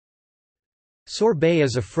Sorbet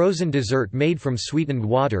is a frozen dessert made from sweetened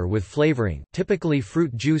water with flavoring, typically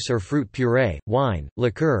fruit juice or fruit puree, wine,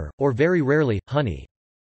 liqueur, or very rarely, honey.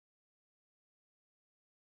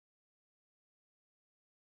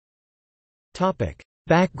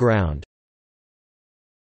 Background.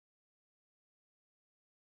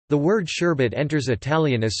 The word sherbet enters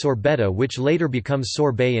Italian as sorbetta, which later becomes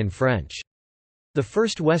sorbet in French. The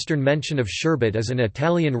first Western mention of sherbet is an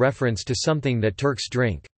Italian reference to something that Turks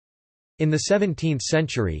drink. In the 17th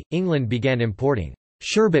century, England began importing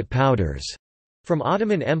sherbet powders from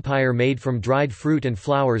Ottoman Empire made from dried fruit and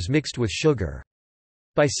flowers mixed with sugar.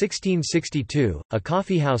 By 1662, a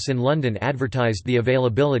coffeehouse in London advertised the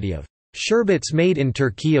availability of sherbets made in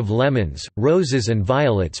Turkey of lemons, roses and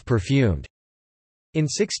violets perfumed. In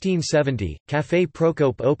 1670, Café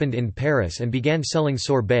Procope opened in Paris and began selling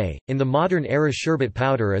sorbet. In the modern era, sherbet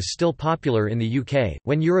powder is still popular in the UK.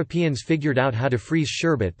 When Europeans figured out how to freeze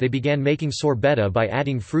sherbet, they began making sorbetta by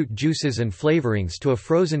adding fruit juices and flavorings to a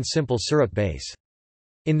frozen simple syrup base.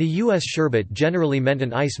 In the US, sherbet generally meant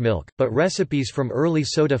an ice milk, but recipes from early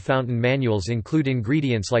soda fountain manuals include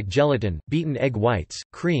ingredients like gelatin, beaten egg whites,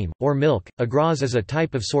 cream, or milk. Agraz is a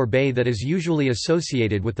type of sorbet that is usually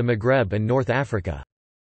associated with the Maghreb and North Africa.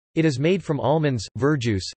 It is made from almonds,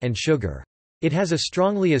 verjuice, and sugar. It has a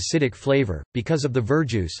strongly acidic flavor, because of the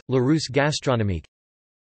verjuice. Le Russe gastronomique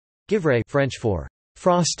givré, French for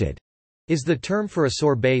frosted, is the term for a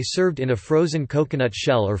sorbet served in a frozen coconut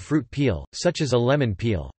shell or fruit peel, such as a lemon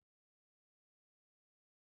peel.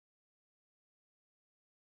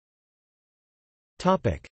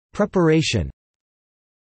 Preparation.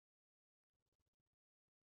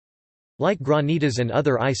 Like granitas and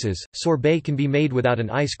other ices, sorbet can be made without an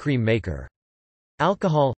ice cream maker.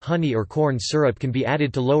 Alcohol, honey or corn syrup can be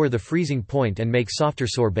added to lower the freezing point and make softer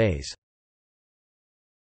sorbets.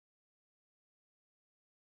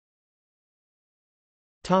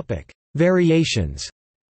 Variations.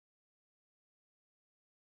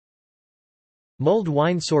 Mulled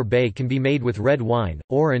wine sorbet can be made with red wine,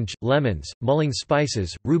 orange, lemons, mulling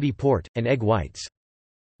spices, ruby port, and egg whites.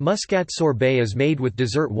 Muscat sorbet is made with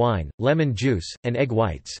dessert wine, lemon juice, and egg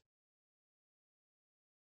whites.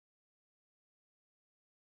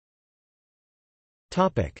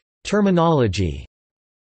 Terminology.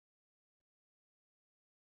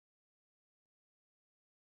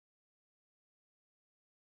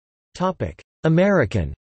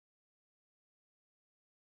 American.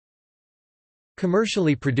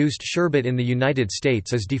 Commercially produced sherbet in the United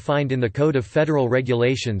States is defined in the Code of Federal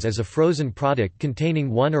Regulations as a frozen product containing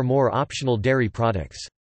one or more optional dairy products.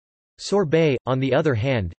 Sorbet, on the other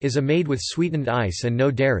hand, is a made with sweetened ice and no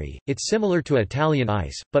dairy. It's similar to Italian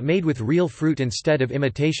ice, but made with real fruit instead of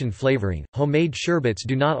imitation flavoring. Homemade sherbets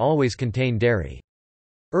do not always contain dairy.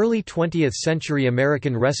 Early 20th century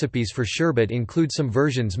American recipes for sherbet include some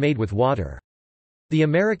versions made with water. The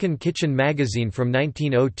American Kitchen magazine from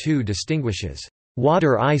 1902 distinguishes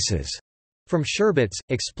water ices from sherbets,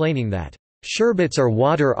 explaining that sherbets are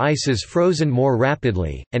water ices frozen more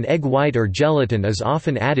rapidly, and egg white or gelatin is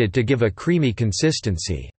often added to give a creamy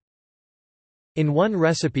consistency. In one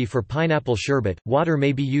recipe for pineapple sherbet, water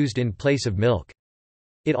may be used in place of milk.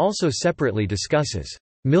 It also separately discusses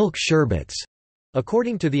milk sherbets.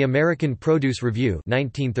 According to the American Produce Review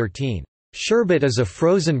 1913, sherbet is a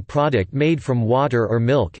frozen product made from water or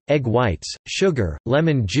milk, egg whites, sugar,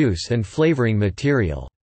 lemon juice and flavoring material.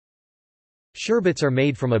 Sherbets are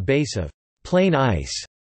made from a base of plain ice,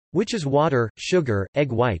 which is water, sugar,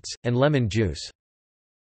 egg whites, and lemon juice.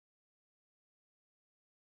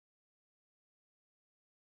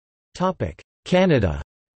 Canada.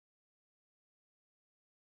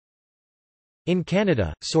 In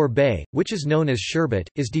Canada, sorbet, which is known as sherbet,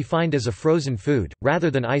 is defined as a frozen food,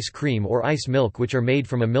 rather than ice cream or ice milk, which are made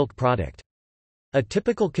from a milk product. A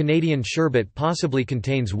typical Canadian sherbet possibly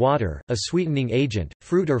contains water, a sweetening agent,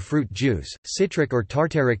 fruit or fruit juice, citric or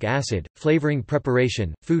tartaric acid, flavoring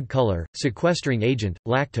preparation, food color, sequestering agent,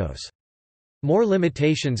 lactose. More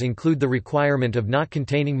limitations include the requirement of not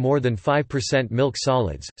containing more than 5% milk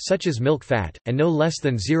solids, such as milk fat, and no less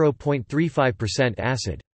than 0.35%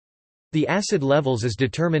 acid. The acid levels is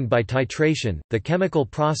determined by titration, the chemical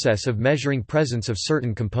process of measuring presence of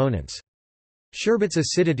certain components. Sherbet's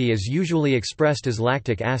acidity is usually expressed as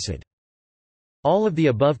lactic acid. All of the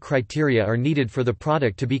above criteria are needed for the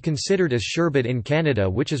product to be considered as sherbet in Canada,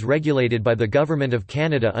 which is regulated by the Government of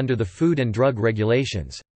Canada under the Food and Drug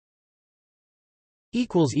Regulations.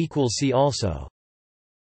 See also